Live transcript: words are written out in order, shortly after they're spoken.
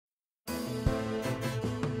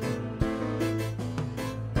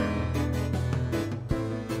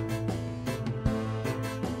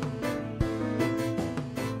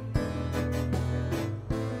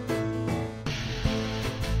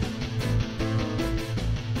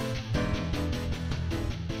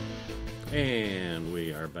And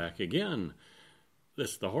we are back again.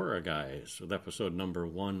 This is the Horror Guys with episode number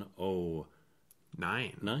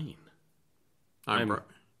 109. I'm Brian.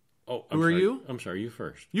 Who are you? I'm sorry, you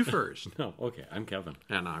first. You first. No, okay, I'm Kevin.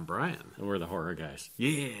 And I'm Brian. And we're the Horror Guys.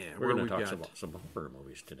 Yeah, we're going to talk about some horror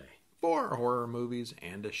movies today. 4 horror movies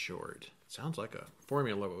and a short. Sounds like a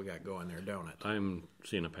formula what we got going there, don't it? I'm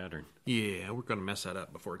seeing a pattern. Yeah, we're going to mess that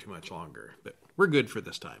up before too much longer. But we're good for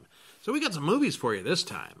this time. So we got some movies for you this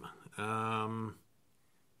time.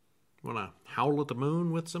 Want to howl at the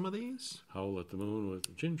moon with some of these? Howl at the Moon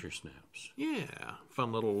with Ginger Snaps. Yeah,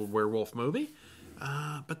 fun little werewolf movie.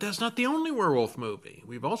 But that's not the only werewolf movie.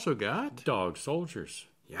 We've also got Dog Soldiers.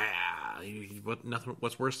 Yeah,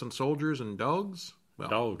 what's worse than soldiers and dogs?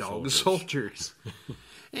 Well, dog soldiers.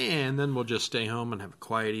 And then we'll just stay home and have a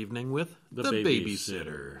quiet evening with The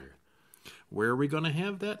Babysitter. Where are we going to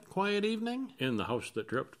have that quiet evening? In the House That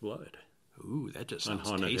Dripped Blood. Ooh, that just sounds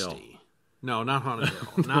Haunted tasty. Hill. No, not Haunted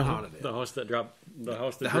Hill. Not Haunted Hill. The house that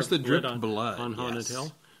dripped blood on Haunted yes.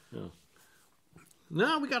 Hill. Yeah.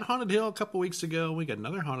 No, we got Haunted Hill a couple weeks ago. We got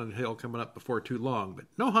another Haunted Hill coming up before too long, but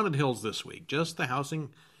no Haunted Hills this week. Just the housing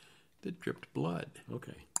that dripped blood.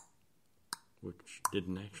 Okay. Which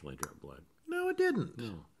didn't actually drip blood. No, it didn't.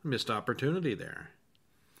 No. Missed opportunity there.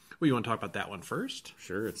 Well, you want to talk about that one first?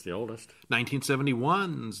 Sure, it's the oldest.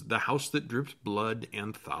 1971's The House That Drips Blood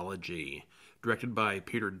Anthology. Directed by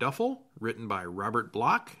Peter Duffel, written by Robert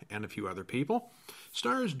Bloch and a few other people.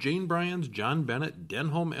 Stars Jane Bryans, John Bennett,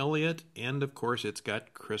 Denholm Elliott, and of course it's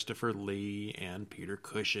got Christopher Lee and Peter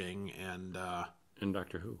Cushing and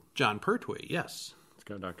Doctor Who. John Pertwee, yes. It's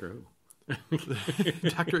got Doctor Who.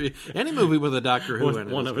 Any movie with a Doctor Who in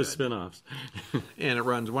it. One of his spin-offs. And it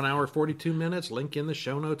runs 1 hour, 42 minutes. Link in the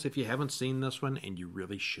show notes if you haven't seen this one, and you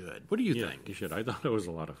really should. What do you think? You should. I thought it was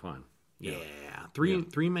a lot of fun. Yeah.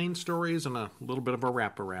 Three main stories and a little bit of a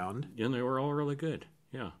wraparound. And they were all really good.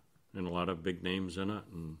 Yeah. And a lot of big names in it.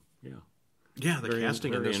 And Yeah, the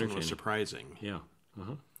casting in this one was surprising. Yeah.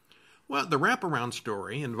 Uh-huh. Well, the wraparound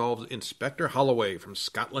story involves Inspector Holloway from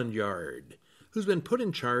Scotland Yard, who's been put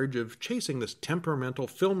in charge of chasing this temperamental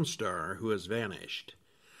film star who has vanished.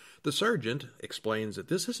 The sergeant explains that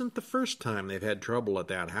this isn't the first time they've had trouble at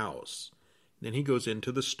that house. Then he goes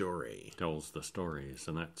into the story. Tells the stories,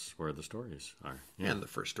 and that's where the stories are. Yeah. And the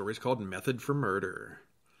first story is called Method for Murder.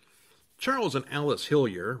 Charles and Alice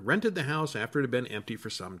Hillier rented the house after it had been empty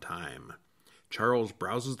for some time. Charles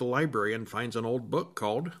browses the library and finds an old book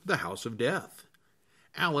called The House of Death.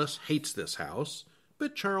 Alice hates this house,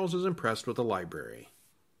 but Charles is impressed with the library.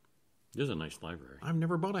 It is a nice library. I've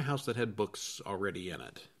never bought a house that had books already in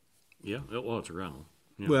it. Yeah, well, it's a rental.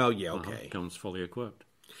 Yeah. Well, yeah, okay. Comes fully equipped.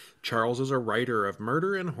 Charles is a writer of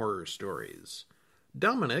murder and horror stories.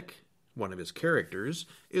 Dominic, one of his characters,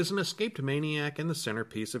 is an escaped maniac and the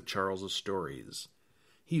centerpiece of Charles's stories.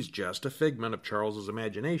 He's just a figment of Charles's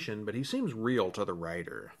imagination, but he seems real to the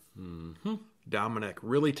writer. Mm-hmm. Dominic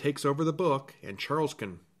really takes over the book, and Charles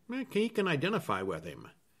can identify with him.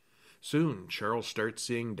 Soon, Charles starts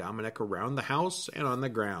seeing Dominic around the house and on the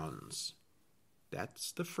grounds.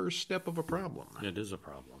 That's the first step of a problem. It is a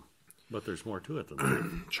problem. But there's more to it than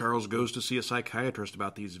that. Charles goes to see a psychiatrist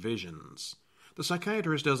about these visions. The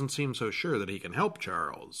psychiatrist doesn't seem so sure that he can help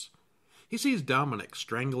Charles. He sees Dominic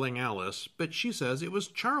strangling Alice, but she says it was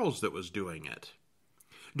Charles that was doing it.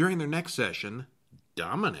 During their next session,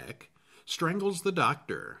 Dominic strangles the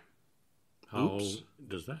doctor. How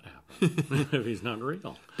does that happen if he's not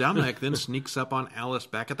real? Dominic then sneaks up on Alice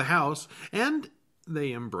back at the house, and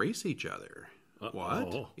they embrace each other.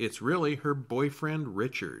 What? It's really her boyfriend,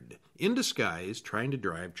 Richard, in disguise, trying to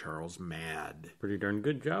drive Charles mad. Pretty darn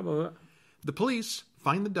good job of it. The police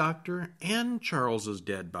find the doctor and Charles's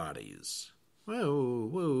dead bodies.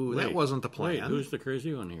 Whoa, that wasn't the plan. Wait, who's the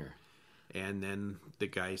crazy one here? And then the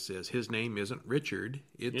guy says his name isn't Richard,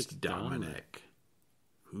 it's Dominic.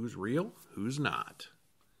 Who's real? Who's not?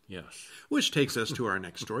 Yes. Which takes us to our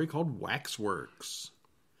next story called Waxworks.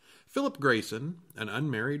 Philip Grayson, an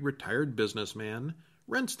unmarried retired businessman,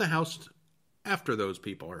 rents the house after those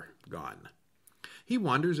people are gone. He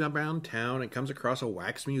wanders around town and comes across a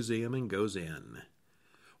wax museum and goes in.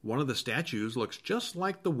 One of the statues looks just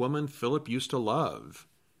like the woman Philip used to love,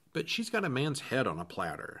 but she's got a man's head on a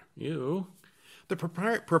platter. You? The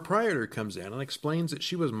proprietor comes in and explains that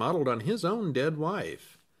she was modeled on his own dead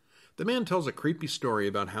wife. The man tells a creepy story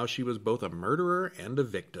about how she was both a murderer and a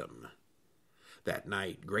victim. That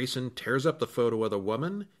night, Grayson tears up the photo of the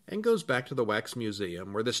woman and goes back to the wax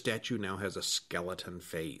museum where the statue now has a skeleton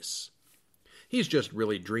face. He's just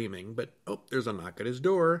really dreaming, but there's a knock at his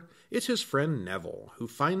door. It's his friend Neville, who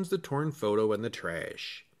finds the torn photo in the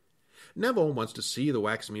trash. Neville wants to see the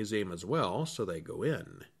wax museum as well, so they go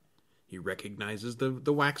in. He recognizes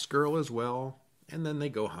the wax girl as well, and then they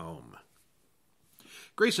go home.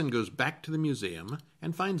 Grayson goes back to the museum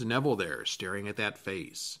and finds Neville there, staring at that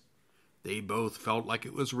face. They both felt like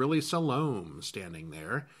it was really Salome standing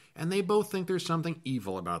there, and they both think there's something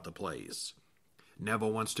evil about the place.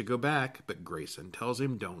 Neville wants to go back, but Grayson tells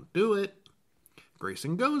him don't do it.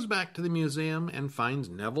 Grayson goes back to the museum and finds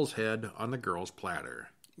Neville's head on the girl's platter.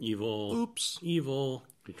 Evil. Oops. Evil.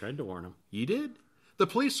 He tried to warn him. He did. The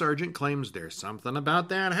police sergeant claims there's something about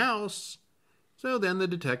that house. So then the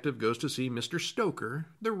detective goes to see Mr. Stoker,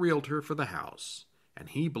 the realtor for the house, and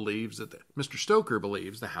he believes that Mr. Stoker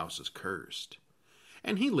believes the house is cursed.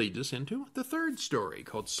 And he leads us into the third story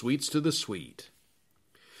called Sweets to the Sweet.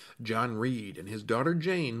 John Reed and his daughter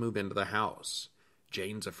Jane move into the house.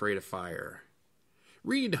 Jane's afraid of fire.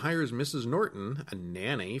 Reed hires Mrs. Norton, a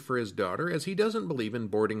nanny, for his daughter as he doesn't believe in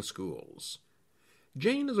boarding schools.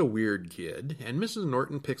 Jane is a weird kid, and Mrs.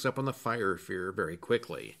 Norton picks up on the fire fear very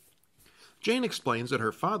quickly. Jane explains that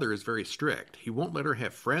her father is very strict. He won't let her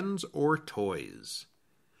have friends or toys.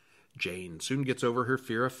 Jane soon gets over her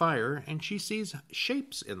fear of fire, and she sees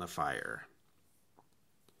shapes in the fire.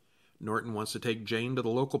 Norton wants to take Jane to the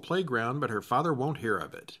local playground, but her father won't hear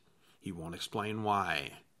of it. He won't explain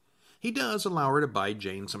why. He does allow her to buy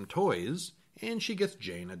Jane some toys, and she gets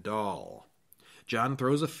Jane a doll. John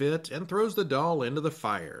throws a fit and throws the doll into the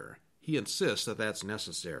fire. He insists that that's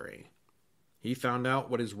necessary. He found out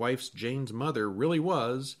what his wife's Jane's mother really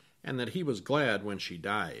was, and that he was glad when she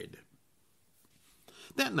died.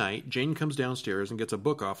 That night, Jane comes downstairs and gets a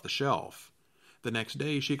book off the shelf. The next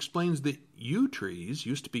day, she explains that yew trees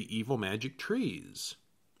used to be evil magic trees.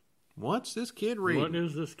 What's this kid reading? What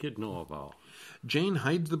does this kid know about? Jane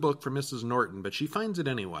hides the book from Mrs. Norton, but she finds it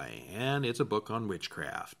anyway, and it's a book on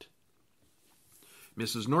witchcraft.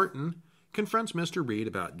 Mrs. Norton confronts Mr. Reed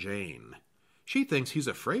about Jane. She thinks he's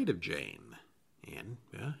afraid of Jane. And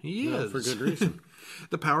he is. For good reason.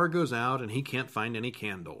 The power goes out, and he can't find any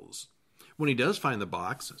candles. When he does find the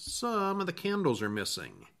box, some of the candles are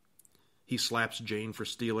missing. He slaps Jane for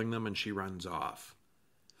stealing them, and she runs off.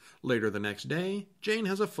 Later the next day, Jane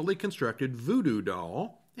has a fully constructed voodoo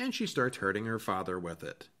doll, and she starts hurting her father with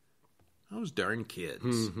it. Those darn kids.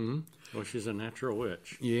 Mm-hmm. Well, she's a natural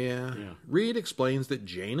witch. Yeah. Reed explains that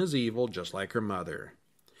Jane is evil, just like her mother.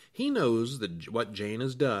 He knows what Jane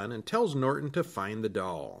has done and tells Norton to find the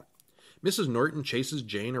doll. Mrs. Norton chases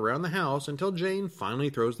Jane around the house until Jane finally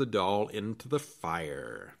throws the doll into the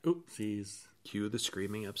fire. Oopsies. Cue the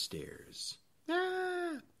screaming upstairs.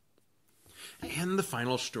 Ah! And the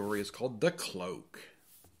final story is called The Cloak.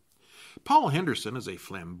 Paul Henderson is a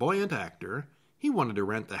flamboyant actor. He wanted to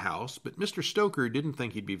rent the house, but Mr. Stoker didn't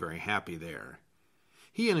think he'd be very happy there.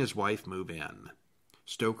 He and his wife move in.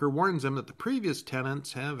 Stoker warns them that the previous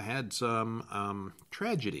tenants have had some,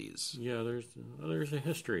 tragedies. Yeah, there's a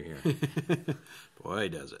history here. Boy,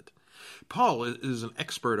 does it. Paul is an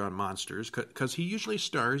expert on monsters because he usually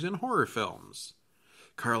stars in horror films.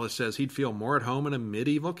 Carla says he'd feel more at home in a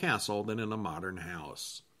medieval castle than in a modern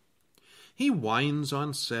house. He whines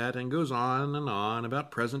on set and goes on and on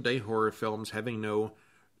about present-day horror films having no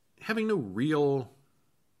real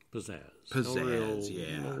pizzazz.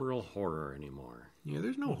 No real horror anymore. Yeah,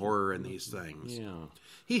 there's no horror in these things. Yeah.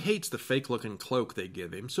 He hates the fake-looking cloak they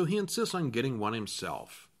give him, so he insists on getting one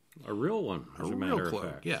himself. A real one, as a matter of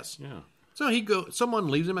fact. Yes. Yeah. So someone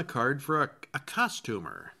leaves him a card for a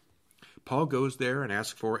costumer. Paul goes there and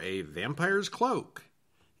asks for a vampire's cloak.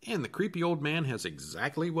 And the creepy old man has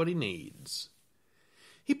exactly what he needs.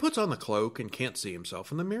 He puts on the cloak and can't see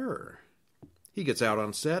himself in the mirror. He gets out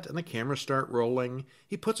on set and the cameras start rolling.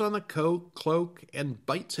 He puts on the cloak and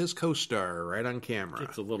bites his co-star right on camera.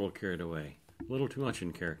 Gets a little carried away. A little too much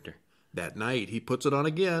in character. That night, he puts it on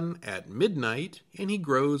again at midnight, and he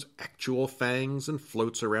grows actual fangs and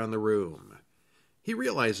floats around the room. He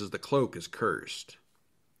realizes the cloak is cursed.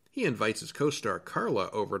 He invites his co-star Carla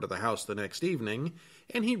over to the house the next evening,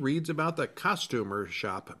 and he reads about the costumer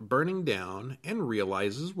shop burning down and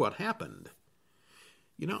realizes what happened.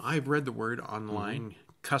 You know, I've read the word online,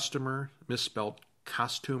 customer, misspelled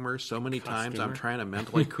costumer, so many times I'm trying to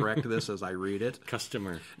mentally correct this as I read it.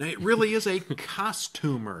 Customer. Now, it really is a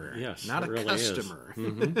costumer, yes, not a really customer.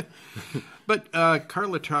 Mm-hmm. But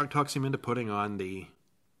Carla talks him into putting on the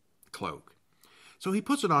cloak. So he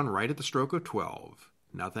puts it on right at the stroke of 12.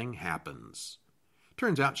 Nothing happens.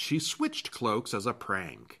 Turns out she switched cloaks as a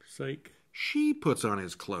prank. Psych. She puts on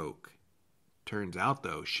his cloak. Turns out,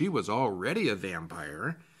 though, she was already a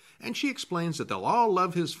vampire, and she explains that they'll all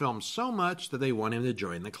love his film so much that they want him to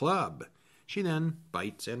join the club. She then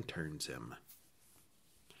bites and turns him.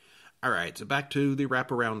 All right, so back to the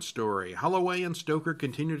wraparound story. Holloway and Stoker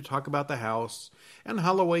continue to talk about the house, and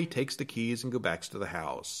Holloway takes the keys and goes back to the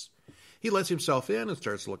house. He lets himself in and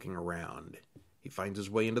starts looking around. He finds his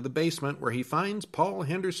way into the basement, where he finds Paul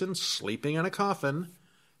Henderson sleeping in a coffin.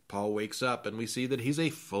 Paul wakes up, and we see that he's a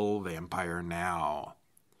full vampire now.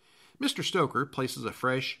 Mr. Stoker places a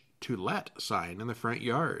fresh "To Let" sign in the front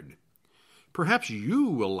yard. Perhaps you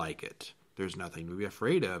will like it. There's nothing to be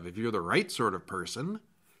afraid of if you're the right sort of person.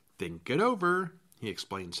 Think it over, he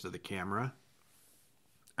explains to the camera.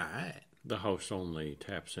 All right. The house only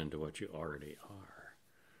taps into what you already are.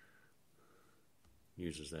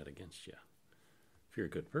 Uses that against you. If you're a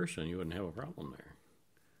good person, you wouldn't have a problem there.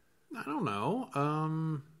 I don't know.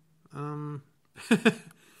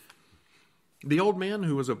 The old man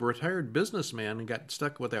who was a retired businessman and got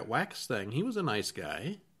stuck with that wax thing, he was a nice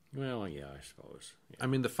guy. Well, yeah, I suppose. Yeah. I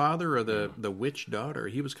mean, the father of the witch daughter,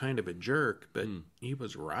 he was kind of a jerk, but he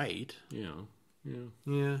was right. Yeah.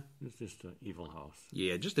 It's just an evil house.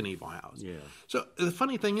 Yeah, just an evil house. Yeah. So the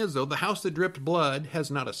funny thing is, though, the house that dripped blood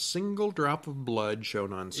has not a single drop of blood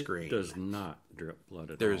shown on screen. It does not drip blood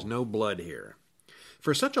at all. There is no blood here.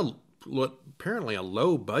 For such apparently a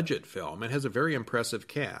low-budget film, it has a very impressive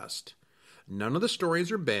cast. None of the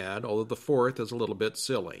stories are bad, although the fourth is a little bit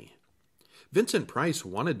silly. Vincent Price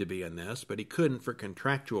wanted to be in this, but he couldn't for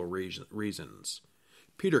contractual reasons.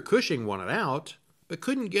 Peter Cushing wanted out, but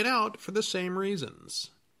couldn't get out for the same reasons.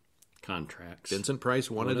 Contracts. Vincent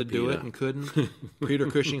Price wanted to do it and couldn't.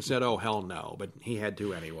 Peter Cushing said, oh, hell no, but he had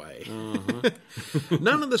to anyway.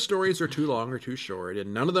 None of the stories are too long or too short,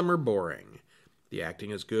 and none of them are boring. The acting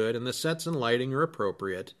is good, and the sets and lighting are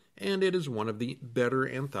appropriate, and it is one of the better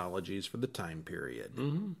anthologies for the time period.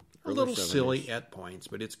 Mm-hmm. A little silly at points,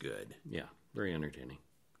 but it's good. Yeah, very entertaining.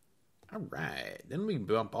 All right. Then we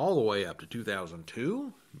bump all the way up to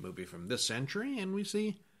 2002, a movie from this century, and we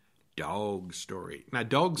see Dog Story. Now,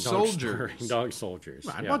 Dog Soldiers. Dog Soldiers.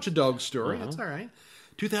 A bunch of Dog Story. That's all right.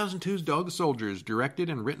 2002's Dog Soldiers, directed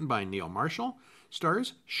and written by Neil Marshall,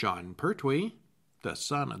 stars Sean Pertwee, the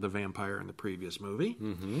son of the vampire in the previous movie,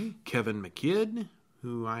 Kevin McKidd,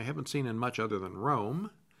 who I haven't seen in much other than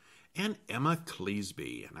Rome, and Emma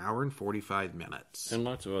Cleesby, an hour and 45 minutes. And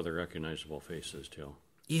lots of other recognizable faces, too.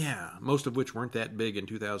 Yeah, most of which weren't that big in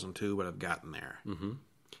 2002, but have gotten there. Mm-hmm.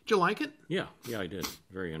 Did you like it? Yeah, I did.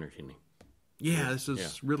 Very entertaining. Yeah, this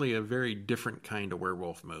is really a very different kind of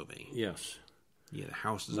werewolf movie. Yes. Yeah, the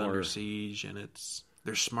house is under siege, and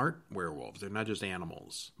they're smart werewolves. They're not just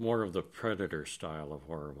animals. More of the Predator style of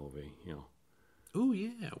horror movie, Oh,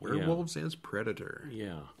 yeah, werewolves as Predator.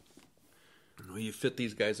 Yeah. Well, you fit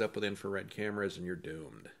these guys up with infrared cameras, and you're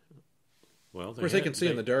doomed. Well, of course, they can see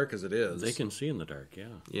in the dark as it is. They can see in the dark,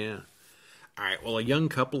 yeah. Yeah. All right, well, a young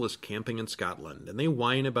couple is camping in Scotland, and they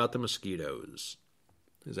whine about the mosquitoes.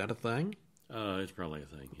 Is that a thing? It's probably a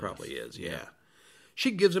thing. Probably is, yeah.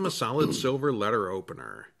 She gives him a solid silver letter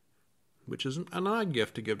opener, which is an odd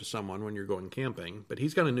gift to give to someone when you're going camping, but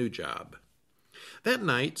he's got a new job. That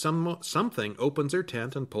night, something opens their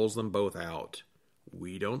tent and pulls them both out.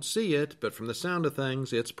 We don't see it, but from the sound of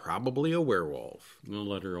things, it's probably a werewolf. The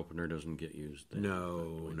letter opener doesn't get used there.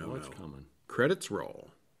 No. It's coming. Credits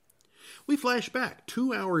roll. We flash back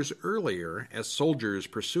 2 hours earlier as soldiers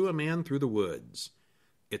pursue a man through the woods.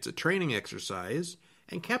 It's a training exercise,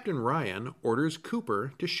 and Captain Ryan orders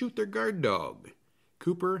Cooper to shoot their guard dog.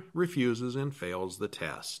 Cooper refuses and fails the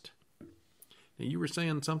test. Now, you were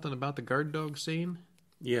saying something about the guard dog scene?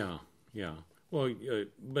 Yeah. Well,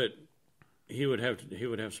 but he would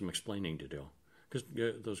have some explaining to do, because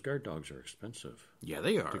those guard dogs are excipensive. Yeah,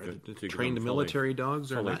 they are. The trained military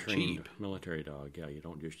dogs are not cheap. Military dog, yeah, you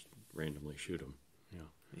don't just randomly shoot them. Yeah,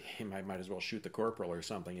 he might as well shoot the corporal or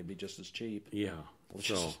something. It'd be just as cheap. Yeah.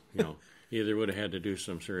 So either would have had to do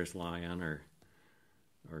some serious lying or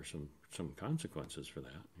some consequences for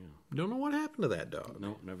that. Yeah. Don't know what happened to that dog.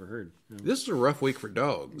 No, never heard. No. This is a rough week for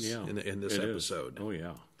dogs in this episode. Oh,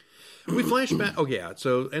 yeah. We flash back. Oh, yeah.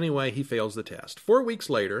 So anyway, he fails the test. 4 weeks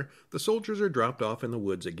later, the soldiers are dropped off in the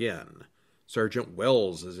woods again. Sergeant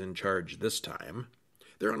Wells is in charge this time.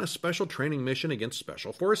 They're on a special training mission against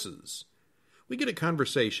special forces. We get a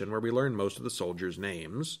conversation where we learn most of the soldiers'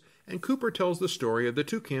 names, and Cooper tells the story of the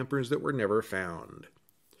 2 campers that were never found.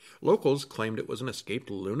 Locals claimed it was an escaped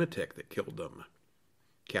lunatic that killed them.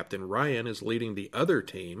 Captain Ryan is leading the other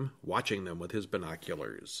team, watching them with his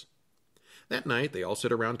binoculars. That night, they all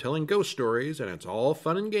sit around telling ghost stories, and it's all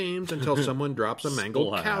fun and games until someone drops a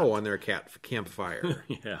mangled cow on their campfire.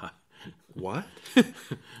 Yeah. What?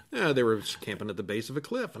 They were camping at the base of a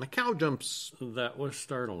cliff, and a cow jumps. That was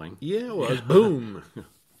startling. Yeah, it was. Boom.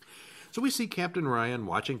 So we see Captain Ryan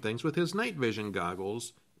watching things with his night vision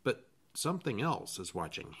goggles, but something else is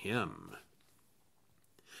watching him.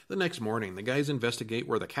 The next morning, the guys investigate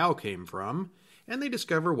where the cow came from, and they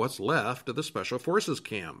discover what's left of the Special Forces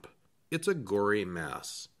camp. It's a gory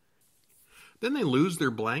mess. Then they lose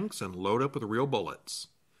their blanks and load up with real bullets.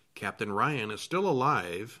 Captain Ryan is still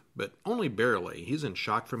alive, but only barely. He's in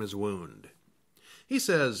shock from his wound. He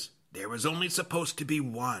says, "There was only supposed to be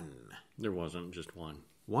one." There wasn't just one.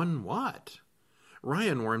 One what?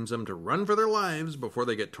 Ryan warns them to run for their lives before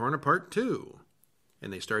they get torn apart too.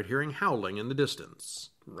 And they start hearing howling in the distance.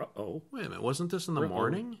 Uh-oh. Wait a minute, wasn't this in the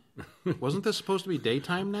morning? Wasn't this supposed to be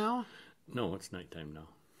daytime now? No, it's nighttime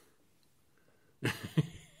now.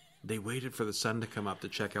 They waited for the sun to come up to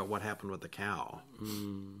check out what happened with the cow.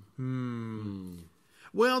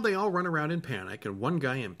 Well, they all run around in panic, and one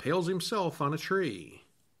guy impales himself on a tree.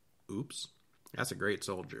 Oops, that's a great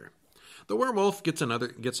soldier. The werewolf gets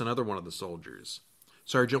another one of the soldiers.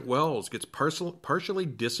 Sergeant Wells gets partially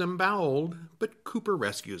disemboweled, but Cooper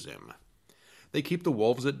rescues him. They keep the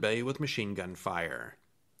wolves at bay with machine gun fire.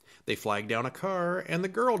 They flag down a car, and the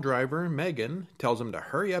girl driver, Megan, tells them to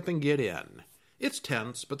hurry up and get in. It's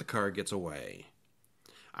tense, but the car gets away.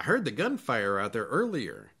 "I heard the gunfire out there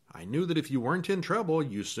earlier. I knew that if you weren't in trouble,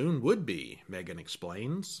 you soon would be," Megan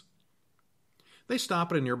explains. They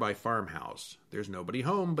stop at a nearby farmhouse. There's nobody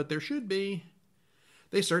home, but there should be.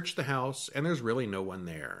 They search the house, and there's really no one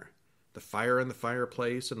there. The fire in the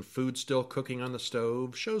fireplace and food still cooking on the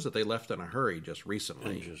stove shows that they left in a hurry just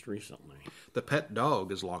recently. The pet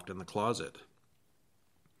dog is locked in the closet.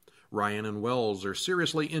 Ryan and Wells are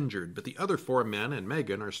seriously injured, but the other 4 men and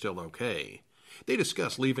Megan are still okay. They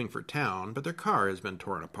discuss leaving for town, but their car has been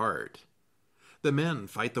torn apart. The men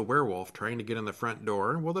fight the werewolf trying to get in the front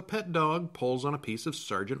door, while the pet dog pulls on a piece of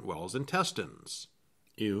Sergeant Wells' intestines.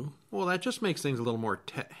 Ew. Well, that just makes things a little more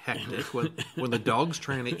hectic when the dog's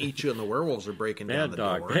trying to eat you and the werewolves are breaking down the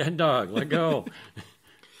door. Bad dog, let go.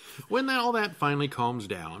 When all that finally calms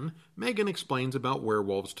down, Megan explains about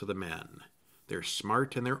werewolves to the men. They're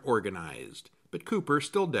smart and they're organized, but Cooper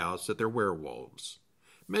still doubts that they're werewolves.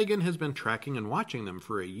 Megan has been tracking and watching them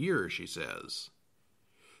for a year, she says.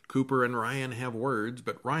 Cooper and Ryan have words,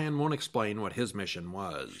 but Ryan won't explain what his mission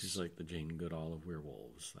was. She's like the Jane Goodall of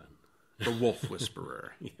werewolves, then. The wolf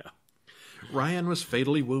whisperer. Yeah. Ryan was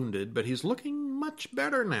fatally wounded, but he's looking much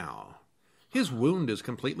better now. His wound is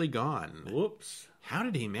completely gone. Whoops. How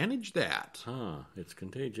did he manage that? It's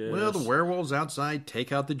contagious. Well, the werewolves outside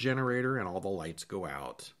take out the generator and all the lights go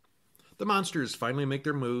out. The monsters finally make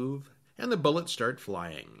their move, and the bullets start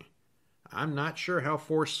flying. I'm not sure how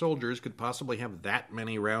 4 soldiers could possibly have that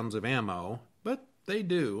many rounds of ammo, but they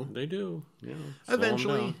do. They do, yeah.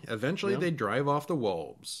 Eventually they drive off the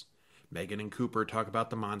wolves. Megan and Cooper talk about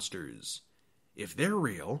the monsters. If they're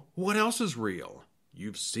real, what else is real?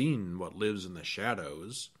 You've seen what lives in the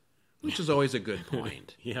shadows. Which is always a good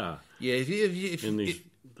point. Yeah. Yeah, if in these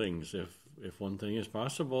things, if one thing is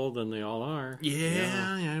possible, then they all are.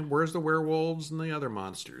 Yeah. Where's the werewolves and the other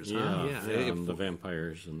monsters? Huh? Yeah. And the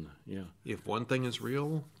vampires and If one thing is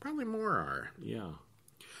real, probably more are. Yeah.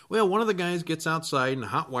 Well, one of the guys gets outside and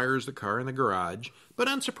hot wires the car in the garage, but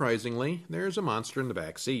unsurprisingly, there's a monster in the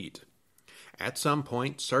back seat. At some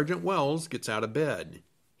point, Sergeant Wells gets out of bed.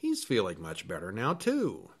 He's feeling much better now,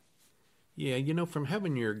 too. Yeah, from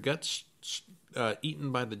having your guts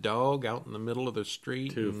eaten by the dog out in the middle of the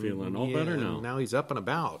street. Feeling all better now. Now he's up and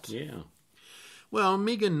about. Yeah. Well,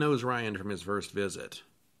 Megan knows Ryan from his first visit.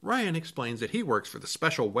 Ryan explains that he works for the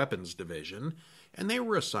Special Weapons Division, and they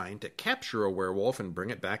were assigned to capture a werewolf and bring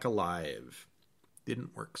it back alive.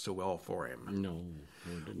 Didn't work so well for him. No,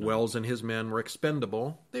 it did not. Wells and his men were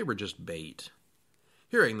expendable. They were just bait.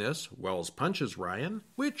 Hearing this, Wells punches Ryan,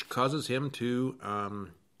 which causes him to,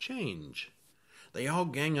 change. They all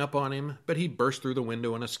gang up on him, but he bursts through the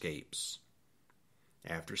window and escapes.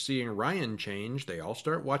 After seeing Ryan change, they all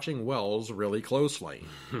start watching Wells really closely.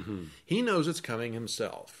 He knows it's coming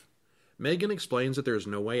himself. Megan explains that there's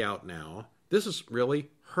no way out now. This is really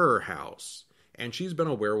her house, and she's been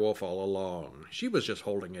a werewolf all along. She was just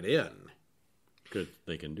holding it in. Good,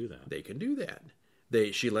 they can do that. They can do that.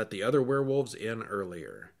 She let the other werewolves in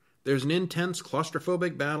earlier. There's an intense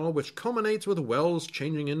claustrophobic battle which culminates with Wells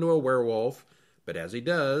changing into a werewolf, but as he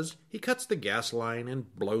does, he cuts the gas line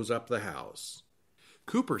and blows up the house.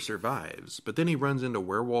 Cooper survives, but then he runs into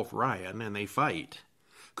Werewolf Ryan and they fight.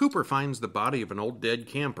 Cooper finds the body of an old dead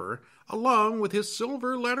camper, along with his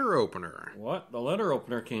silver letter opener. What? The letter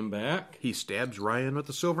opener came back? He stabs Ryan with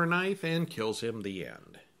the silver knife and kills him. The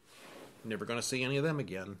end. Never going to see any of them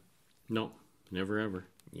again. No, never ever.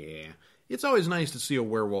 Yeah. It's always nice to see a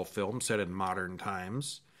werewolf film set in modern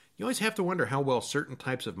times. You always have to wonder how well certain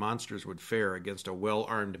types of monsters would fare against a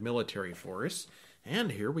well-armed military force,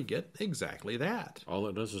 and here we get exactly that. All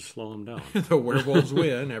it does is slow them down. The werewolves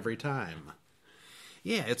win every time.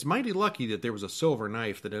 Yeah, it's mighty lucky that there was a silver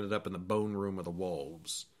knife that ended up in the bone room of the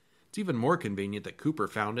wolves. It's even more convenient that Cooper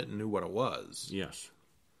found it and knew what it was. Yes.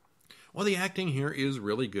 Well, the acting here is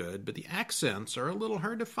really good, but the accents are a little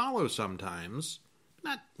hard to follow sometimes.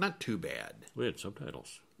 Not too bad. We had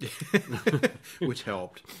subtitles. Which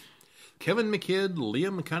helped. Kevin McKidd,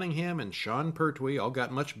 Liam Cunningham, and Sean Pertwee all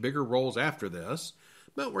got much bigger roles after this,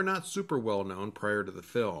 but were not super well known prior to the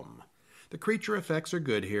film. The creature effects are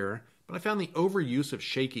good here, but I found the overuse of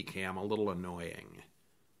shaky cam a little annoying.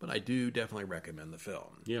 But I do definitely recommend the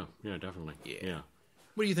film. Yeah, definitely. Yeah.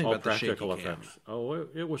 What do you think All about the shaky practical cam? effects. Oh,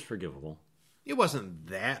 it was forgivable. It wasn't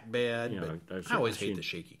that bad, Yeah, but I always hate the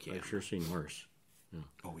shaky cam. I've sure seen worse.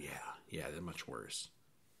 Oh, yeah. Yeah, they're much worse.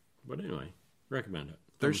 But anyway, recommend it.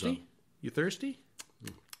 Thumbs Thirsty? You thirsty?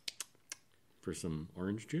 for some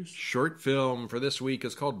orange juice? Short film for this week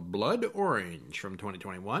is called Blood Orange from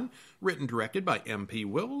 2021. Written directed by M.P.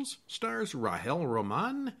 Wills. Stars Rahel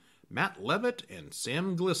Roman, Matt Levitt, and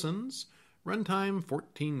Sam Glissons. Runtime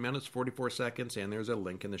 14 minutes 44 seconds, and there's a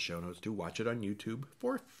link in the show notes to watch it on YouTube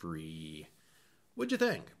for free. What'd you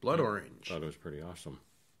think? Blood Orange. Thought it was pretty awesome.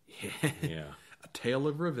 Yeah. A tale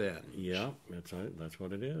of revenge. Yeah, that's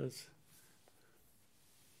what it is.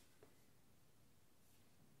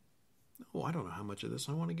 Oh, I don't know how much of this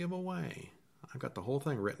I want to give away. I've got the whole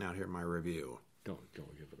thing written out here in my review. Don't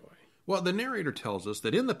give it away. Well, the narrator tells us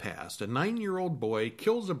that in the past, a 9-year-old boy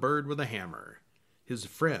kills a bird with a hammer. His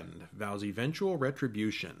friend vows eventual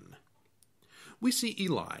retribution. We see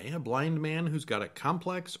Eli, a blind man who's got a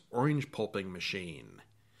complex orange pulping machine.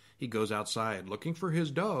 He goes outside looking for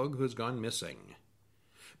his dog who has gone missing.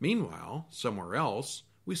 Meanwhile, somewhere else,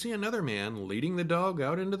 we see another man leading the dog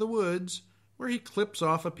out into the woods, where he clips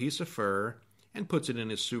off a piece of fur and puts it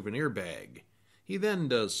in his souvenir bag. He then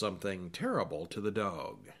does something terrible to the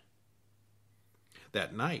dog.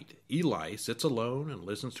 That night, Eli sits alone and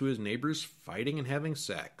listens to his neighbors fighting and having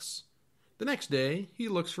sex. The next day, he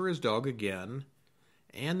looks for his dog again,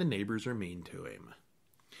 and the neighbors are mean to him.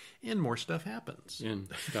 And more stuff happens. And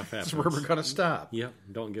stuff happens. That's where we're going to stop. Yep,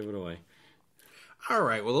 don't give it away. All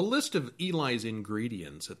right, well, a list of Eli's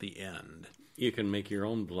ingredients at the end. You can make your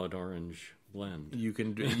own blood orange blend. You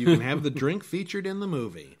can have the drink featured in the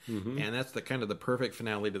movie, and that's the kind of the perfect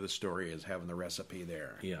finale to the story is having the recipe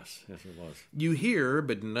there. Yes, it was. You hear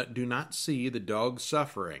but do not see the dog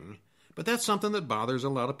suffering, but that's something that bothers a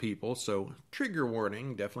lot of people, so trigger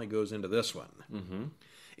warning definitely goes into this one. Mm-hmm.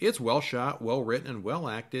 It's well shot, well written, and well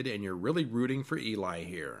acted, and you're really rooting for Eli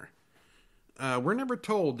here. We're never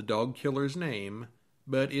told the dog killer's name,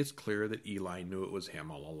 but it's clear that Eli knew it was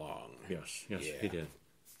him all along. Yes, Yeah. he did.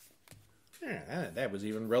 Yeah, that was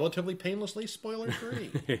even relatively painlessly spoiler-free.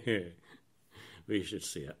 We should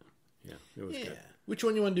see it. Yeah, it was good. Which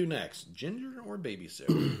one you want to do next, Ginger or Babysitter?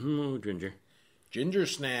 Oh, Ginger. Ginger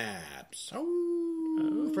Snaps.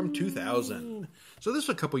 Oh, from 2000. So this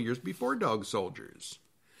was a couple years before Dog Soldiers.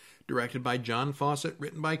 Directed by John Fawcett,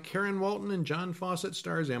 written by Karen Walton and John Fawcett,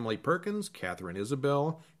 stars Emily Perkins, Katherine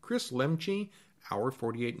Isabel, Chris Lemche, hour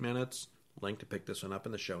 48 minutes. Link to pick this one up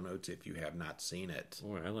in the show notes if you have not seen it.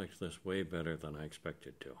 Boy, I liked this way better than I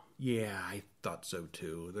expected to. Yeah, I thought so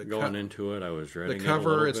too. Going into it, I was ready. The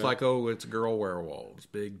cover, it's like, oh, it's girl werewolves.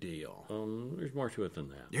 Big deal. There's more to it than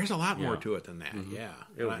that. There's a lot more to it than that, yeah.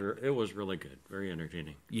 It was really good. Very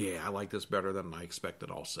entertaining. Yeah, I like this better than I expected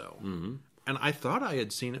also. Mm-hmm. And I thought I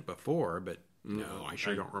had seen it before, but no, I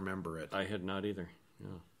sure don't remember it. I had not either. Yeah.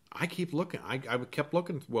 I keep looking. I kept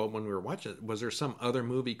looking. Well, when we were watching it, was there some other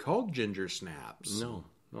movie called Ginger Snaps? No.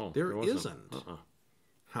 There isn't.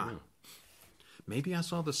 Huh. No. Maybe I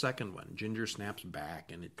saw the second one, Ginger Snaps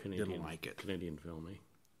Back, and didn't like it. Canadian film, eh?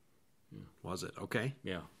 Yeah. Was it? Okay.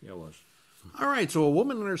 Yeah, it was. All right, so a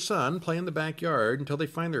woman and her son play in the backyard until they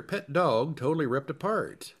find their pet dog totally ripped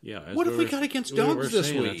apart. Yeah. What have we got against dogs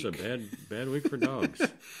this week? It's a bad week for dogs.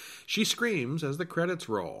 She screams as the credits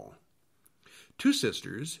roll. Two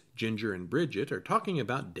sisters, Ginger and Bridget, are talking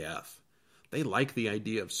about death. They like the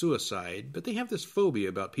idea of suicide, but they have this phobia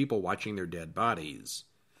about people watching their dead bodies.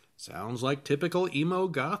 Sounds like typical emo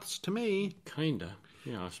goths to me. Kinda.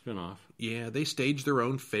 Yeah, a spin-off. Yeah, they stage their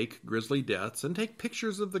own fake grisly deaths and take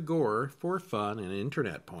pictures of the gore for fun and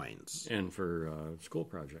internet points. And for school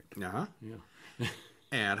project. Uh-huh. Yeah.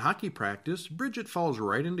 At hockey practice, Bridget falls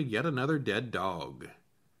right into yet another dead dog.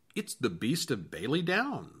 It's the beast of Bailey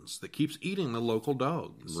Downs that keeps eating the local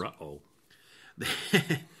dogs. Uh-oh.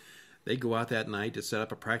 They go out that night to set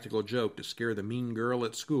up a practical joke to scare the mean girl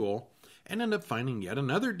at school, and end up finding yet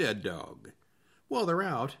another dead dog. While they're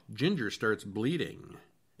out, Ginger starts bleeding.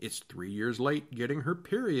 It's 3 years late getting her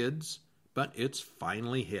periods, but it's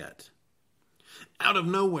finally hit. Out of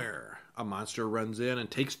nowhere, a monster runs in and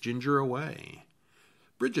takes Ginger away.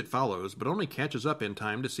 Bridget follows, but only catches up in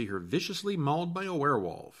time to see her viciously mauled by a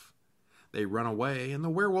werewolf. They run away, and the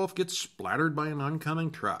werewolf gets splattered by an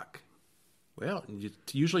oncoming truck. Well, it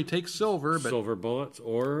usually takes silver, but silver bullets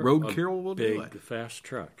or roadkill will do big, it. fast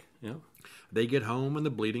truck. Yeah. They get home, and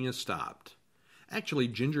the bleeding is stopped. Actually,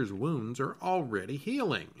 Ginger's wounds are already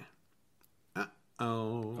healing.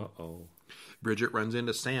 Uh-oh. Bridget runs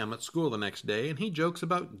into Sam at school the next day, and he jokes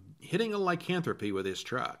about hitting a lycanthropy with his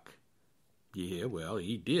truck. Yeah, well,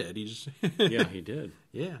 he did. Yeah, he did.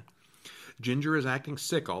 Yeah. Ginger is acting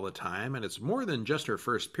sick all the time, and it's more than just her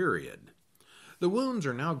first period. The wounds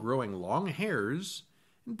are now growing long hairs,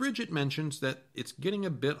 and Bridget mentions that it's getting a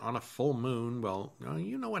bit on a full moon. Well,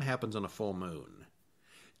 you know what happens on a full moon.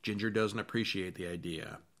 Ginger doesn't appreciate the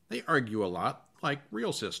idea. They argue a lot, like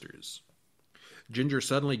real sisters. Ginger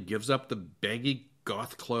suddenly gives up the baggy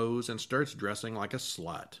goth clothes and starts dressing like a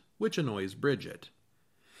slut, which annoys Bridget.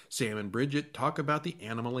 Sam and Bridget talk about the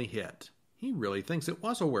animal he hit. He really thinks it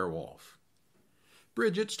was a werewolf.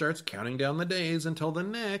 Bridget starts counting down the days until the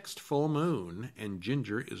next full moon, and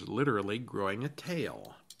Ginger is literally growing a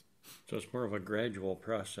tail. So it's more of a gradual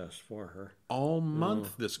process for her. All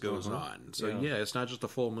month this goes on. So yeah, it's not just a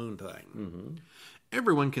full moon thing. Mm-hmm.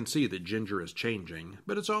 Everyone can see that Ginger is changing,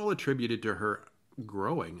 but it's all attributed to her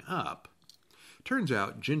growing up. Turns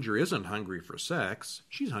out Ginger isn't hungry for sex.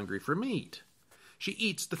 She's hungry for meat. She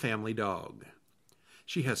eats the family dog.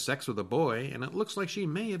 She has sex with a boy, and it looks like she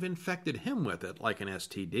may have infected him with it, like an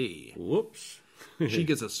STD. Whoops. She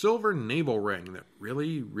gets a silver navel ring that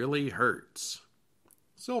really, really hurts.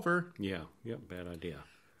 Silver. Yeah, bad idea.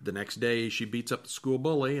 The next day, she beats up the school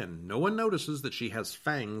bully, and no one notices that she has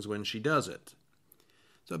fangs when she does it.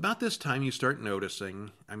 So about this time, you start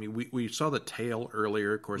noticing, we saw the tail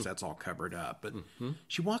earlier, of course that's all covered up, but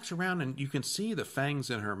she walks around and you can see the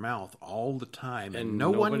fangs in her mouth all the time, and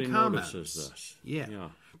no one comments. Notices this. Yeah.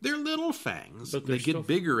 They're little fangs, but they get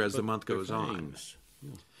bigger as the month they're goes fangs.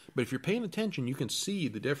 on. Yeah. But if you're paying attention, you can see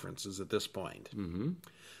the differences at this point. Mm-hmm.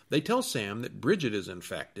 They tell Sam that Bridget is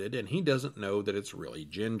infected, and he doesn't know that it's really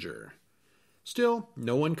Ginger. Still,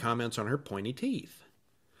 no one comments on her pointy teeth.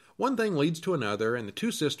 One thing leads to another, and the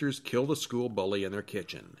two sisters kill the school bully in their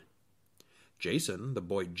kitchen. Jason, the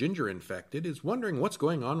boy Ginger infected, is wondering what's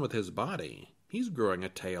going on with his body. He's growing a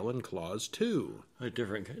tail and claws, too. A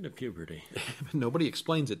different kind of puberty. Nobody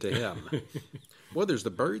explains it to him. Well, there's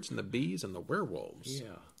the birds and the bees and the werewolves.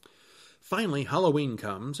 Yeah. Finally, Halloween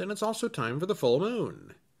comes, and it's also time for the full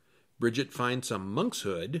moon. Bridget finds some monk's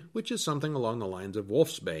hood, which is something along the lines of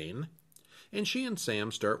wolfsbane, and she and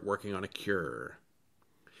Sam start working on a cure.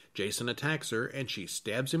 Jason attacks her, and she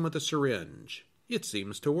stabs him with a syringe. It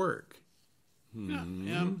seems to work.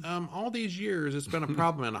 All these years, it's been a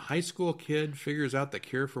problem, and a high school kid figures out the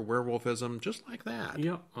cure for werewolfism just like that.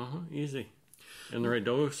 Yep, easy. And the right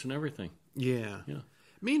dose and everything. Yeah.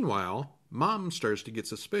 Meanwhile, Mom starts to get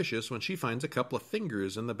suspicious when she finds a couple of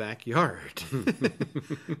fingers in the backyard.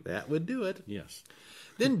 That would do it. Yes.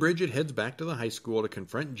 Then Bridget heads back to the high school to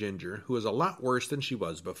confront Ginger, who is a lot worse than she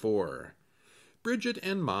was before. Bridget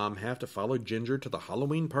and Mom have to follow Ginger to the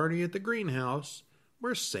Halloween party at the greenhouse,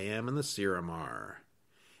 where Sam and the serum are.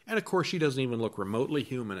 And of course, she doesn't even look remotely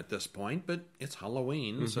human at this point, but it's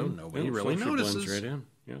Halloween, so nobody really notices. She blends right in.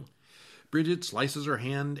 Yeah. Bridget slices her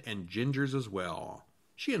hand, and Ginger's as well.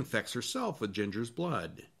 She infects herself with Ginger's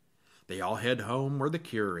blood. They all head home where the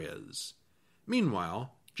cure is.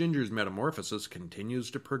 Meanwhile, Ginger's metamorphosis continues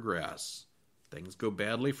to progress. Things go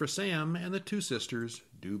badly for Sam, and the two sisters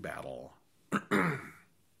do battle.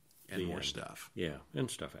 And more stuff. Yeah,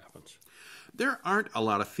 and stuff happens. There aren't a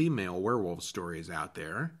lot of female werewolf stories out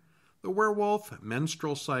there. The werewolf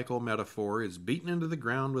menstrual cycle metaphor is beaten into the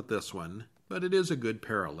ground with this one, but it is a good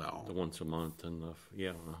parallel. The once a month and the...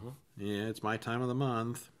 Yeah, Yeah, it's my time of the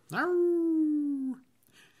month.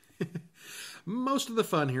 Most of the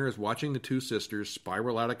fun here is watching the two sisters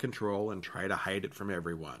spiral out of control and try to hide it from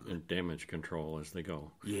everyone. And damage control as they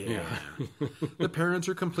go. Yeah. The parents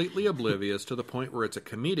are completely oblivious to the point where it's a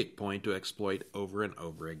comedic point to exploit over and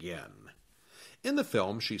over again. In the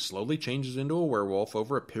film, she slowly changes into a werewolf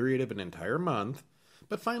over a period of an entire month,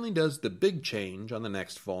 but finally does the big change on the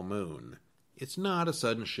next full moon. It's not a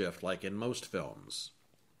sudden shift like in most films.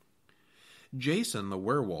 Jason, the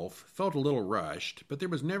werewolf, felt a little rushed, but there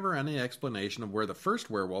was never any explanation of where the first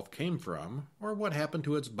werewolf came from, or what happened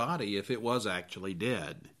to its body if it was actually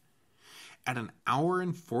dead. At an hour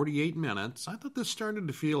and 48 minutes, I thought this started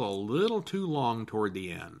to feel a little too long toward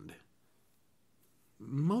the end.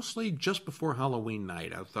 Mostly just before Halloween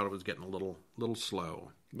night, I thought it was getting a little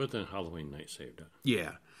slow. But then Halloween night saved it.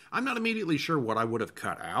 Yeah. I'm not immediately sure what I would have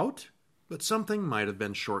cut out, but something might have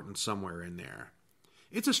been shortened somewhere in there.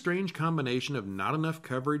 It's a strange combination of not enough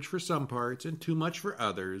coverage for some parts and too much for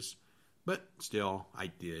others, but still, I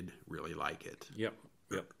did really like it. Yep.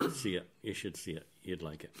 See it. You should see it. You'd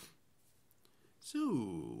like it.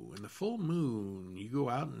 So, in the full moon, you go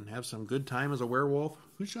out and have some good time as a werewolf.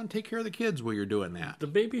 Who's going to take care of the kids while you're doing that? The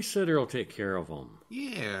babysitter will take care of them.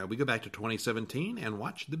 Yeah, we go back to 2017 and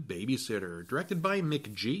watch The Babysitter, directed by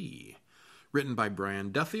Mick G. Written by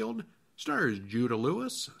Brian Duffield, stars Judah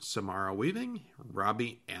Lewis, Samara Weaving,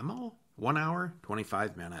 Robbie Amell. 1 hour,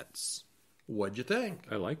 25 minutes. What'd you think?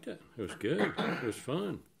 I liked it. It was good. It was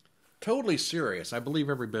fun. Totally serious. I believe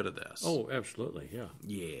every bit of this. Oh, absolutely, yeah.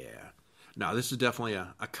 Yeah. No, this is definitely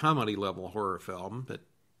a comedy-level horror film, but,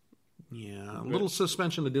 yeah, a little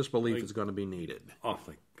suspension of disbelief is going to be needed.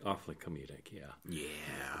 Awfully comedic, yeah.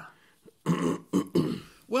 Yeah.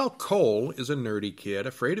 Well, Cole is a nerdy kid,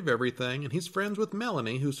 afraid of everything, and he's friends with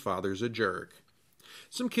Melanie, whose father's a jerk.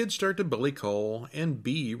 Some kids start to bully Cole, and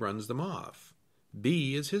B runs them off.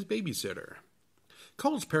 B is his babysitter.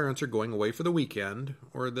 Cole's parents are going away for the weekend,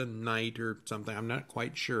 or the night, or something. I'm not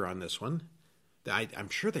quite sure on this one. I'm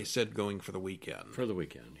sure they said going for the weekend. For the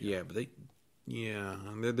weekend. Yeah, but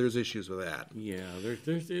there's issues with that. Yeah, there's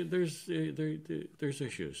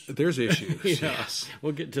issues. There's issues. Yeah, yes.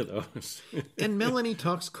 We'll get to those. And Melanie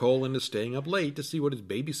talks Cole into staying up late to see what his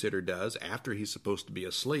babysitter does after he's supposed to be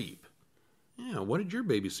asleep. Yeah, what did your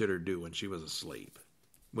babysitter do when she was asleep?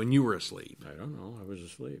 When you were asleep? I don't know. I was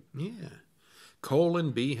asleep. Yeah. Cole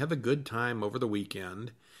and B have a good time over the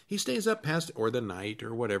weekend. He stays up or the night,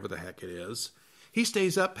 or whatever the heck it is. He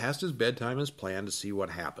stays up past his bedtime as planned to see what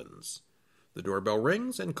happens. The doorbell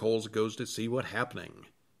rings, and Cole goes to see what's happening.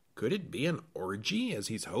 Could it be an orgy, as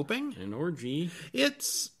he's hoping? An orgy?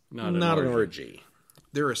 It's not an orgy.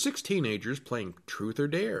 There are 6 teenagers playing Truth or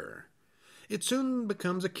Dare. It soon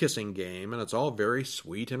becomes a kissing game, and it's all very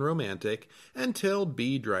sweet and romantic, until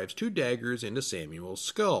B drives 2 daggers into Samuel's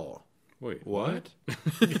skull. Wait, what?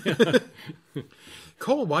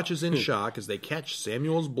 Cole watches in shock as they catch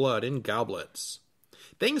Samuel's blood in goblets.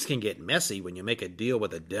 Things can get messy when you make a deal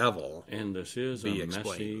with the devil. And this is a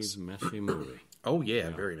messy movie. Oh,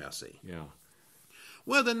 yeah, very messy. Yeah.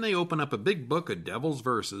 Well, then they open up a big book of devil's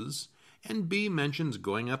verses, and B mentions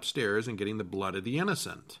going upstairs and getting the blood of the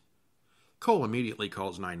innocent. Cole immediately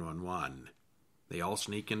calls 911. They all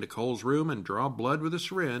sneak into Cole's room and draw blood with a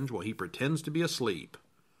syringe while he pretends to be asleep.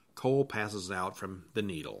 Cole passes out from the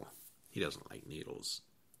needle. He doesn't like needles.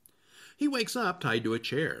 He wakes up tied to a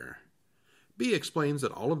chair. B explains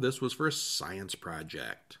that all of this was for a science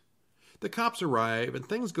project. The cops arrive, and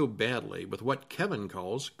things go badly with what Kevin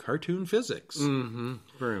calls cartoon physics. Mm-hmm.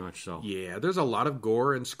 Very much so. Yeah, there's a lot of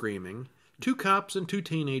gore and screaming. 2 cops and 2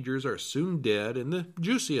 teenagers are soon dead in the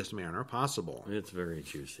juiciest manner possible. It's very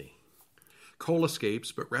juicy. Cole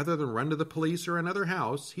escapes, but rather than run to the police or another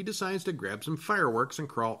house, he decides to grab some fireworks and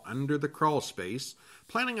crawl under the crawl space,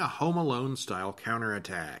 planning a Home Alone-style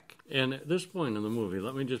counterattack. And at this point in the movie,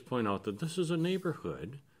 let me just point out that this is a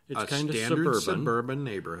neighborhood. It's kind of standard suburban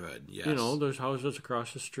neighborhood, yes. You know, there's houses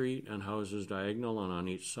across the street and houses diagonal and on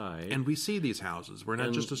each side. And we see these houses. We're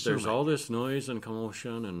not just assuming. There's all this noise and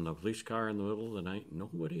commotion and a police car in the middle of the night.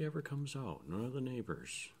 Nobody ever comes out. None of the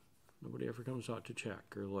neighbors. Nobody ever comes out to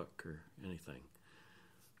check or look or anything.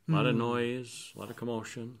 A lot of noise, a lot of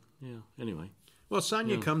commotion. Yeah, anyway. Well,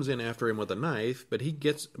 Sonia comes in after him with a knife, but he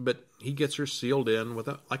gets her sealed in with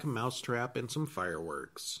a mousetrap and some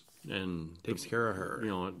fireworks. And takes care of her. You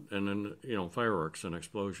know, and then, fireworks and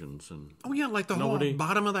explosions. And oh, yeah, like the whole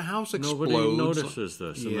bottom of the house explodes. Nobody notices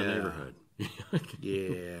this in the neighborhood.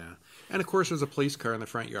 Yeah. And, of course, there's a police car in the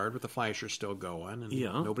front yard with the flasher still going. And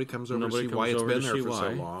nobody comes over to see why it's been there for so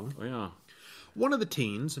long. Oh, yeah. One of the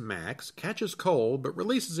teens, Max, catches Cole but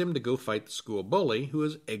releases him to go fight the school bully who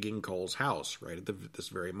is egging Cole's house right at this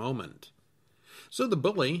very moment. So the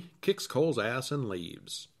bully kicks Cole's ass and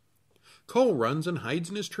leaves. Cole runs and hides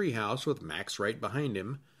in his treehouse with Max right behind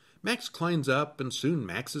him. Max climbs up, and soon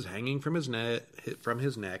Max is hanging from his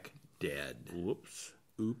neck, dead. Whoops.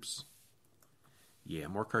 Oops. Yeah,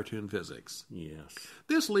 more cartoon physics. Yes.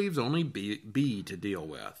 This leaves only B to deal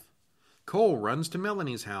with. Cole runs to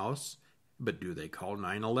Melanie's house, but do they call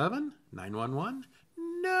 911? 911?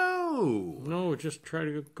 No! No, just try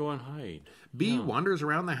to go and hide. B wanders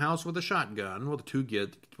around the house with a shotgun while the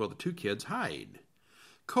two kids hide.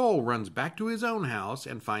 Cole runs back to his own house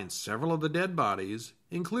and finds several of the dead bodies,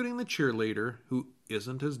 including the cheerleader, who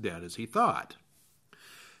isn't as dead as he thought.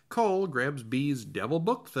 Cole grabs Bee's devil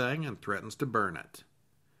book thing and threatens to burn it.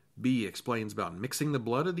 Bee explains about mixing the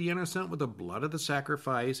blood of the innocent with the blood of the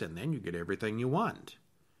sacrifice, and then you get everything you want.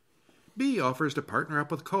 Bee offers to partner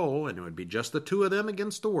up with Cole, and it would be just the two of them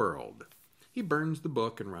against the world. He burns the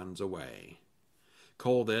book and runs away.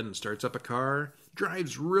 Cole then starts up a car,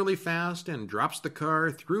 drives really fast, and drops the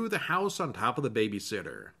car through the house on top of the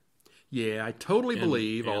babysitter. Yeah, I totally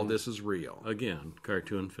believe all this is real. Again,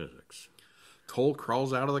 cartoon physics. Cole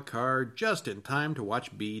crawls out of the car just in time to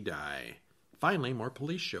watch Bee die. Finally, more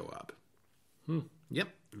police show up. Yep,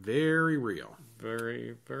 very real.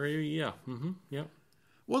 Very, very, yeah. Yep.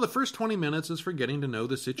 Well, the first 20 minutes is for getting to know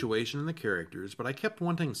the situation and the characters, but I kept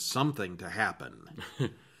wanting something to happen.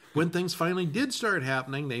 When things finally did start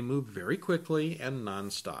happening, they moved very quickly and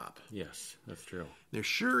nonstop. Yes, that's true. There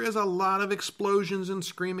sure is a lot of explosions and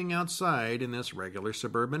screaming outside in this regular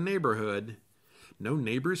suburban neighborhood. No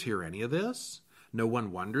neighbors hear any of this? No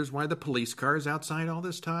one wonders why the police car is outside all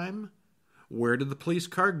this time? Where did the police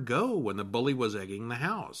car go when the bully was egging the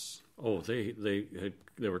house? Oh, they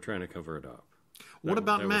were trying to cover it up. What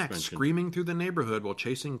about Max screaming through the neighborhood while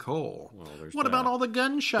chasing Cole? Well, what about all the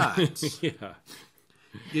gunshots? Yeah.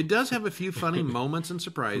 It does have a few funny moments and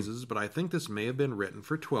surprises, but I think this may have been written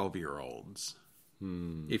for 12-year-olds.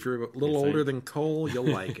 If you're a little older than Cole,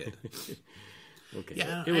 you'll like it. Okay.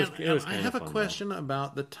 Yeah, It was I have a fun, question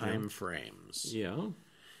about the time frames. Yeah.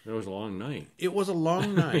 It was a long night. It was a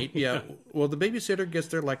long night, yeah. Well, the babysitter gets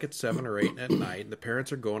there like at 7 or 8 at night. The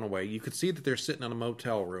parents are going away. You could see that they're sitting in a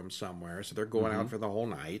motel room somewhere, so they're going out for the whole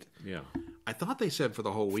night. Yeah. I thought they said for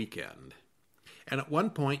the whole weekend. And at one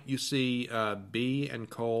point, you see Bee and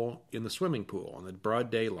Cole in the swimming pool in the broad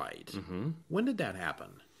daylight. When did that happen?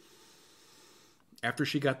 After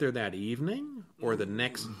she got there that evening? Or the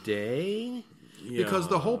next day? Yeah. Because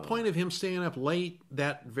the whole point of him staying up late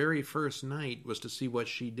that very first night was to see what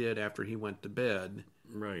she did after he went to bed.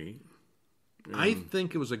 Right. I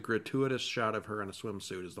think it was a gratuitous shot of her in a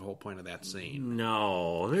swimsuit is the whole point of that scene.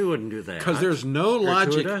 No, they wouldn't do that. Because there's no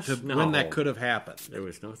logic to No. when that could have happened. There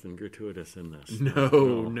was nothing gratuitous in this.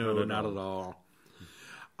 No, not at all.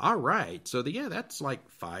 All right. So, that's like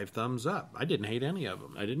 5 thumbs up. I didn't hate any of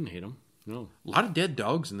them. I didn't hate them. No. A lot of dead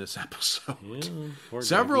dogs in this episode. Yeah, poor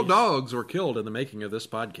Several doggies. dogs were killed in the making of this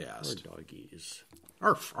podcast. Poor doggies.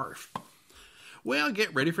 Arf, arf. Well,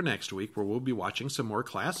 get ready for next week where we'll be watching some more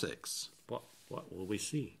classics. What will we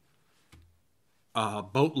see? A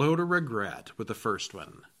Boatload of Regret with the first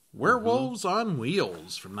one. Werewolves on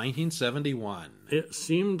Wheels from 1971. It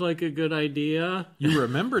seemed like a good idea. You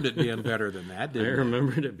remembered it being better than that, didn't you? I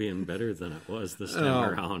remembered it being better than it was this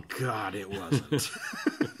time around. God, it wasn't.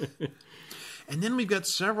 And then we've got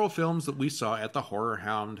several films that we saw at the Horror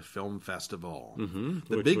Hound Film Festival.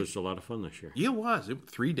 Which was a lot of fun this year. Yeah, it was.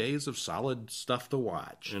 3 days of solid stuff to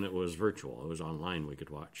watch. And it was virtual. It was online. We could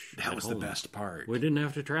watch. That was the best part. We didn't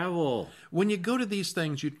have to travel. When you go to these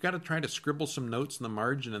things, you've got to try to scribble some notes in the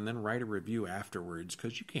margin and then write a review afterwards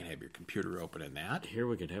because you can't have your computer open in that. Here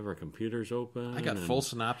we could have our computers open. I got full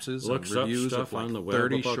synopses and looks reviews up of stuff on the like web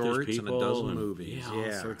 30 about these shorts and a dozen and, movies. Yeah,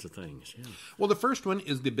 all sorts of things. Yeah. Well, the first one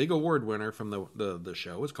is the big award winner from the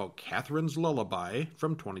show. It's called Katherine's Lullaby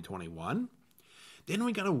from 2021. Then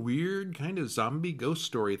we got a weird kind of zombie ghost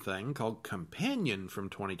story thing called Companion from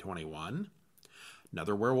 2021.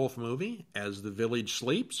 Another werewolf movie, As the Village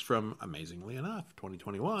Sleeps from, amazingly enough,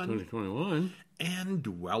 2021. 2021. And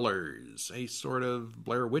Dwellers, a sort of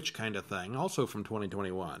Blair Witch kind of thing, also from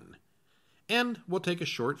 2021. And we'll take a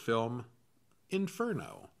short film,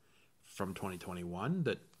 Inferno, from 2021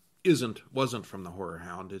 that wasn't from the Horror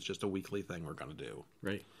Hound. It's just a weekly thing we're going to do.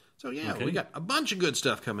 Right. So yeah, Okay. we got a bunch of good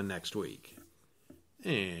stuff coming next week.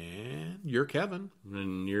 And you're Kevin.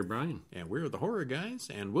 And you're Brian. And we're the Horror Guys.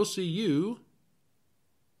 And we'll see you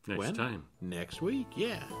Next time. next week.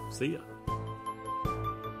 Yeah. See ya.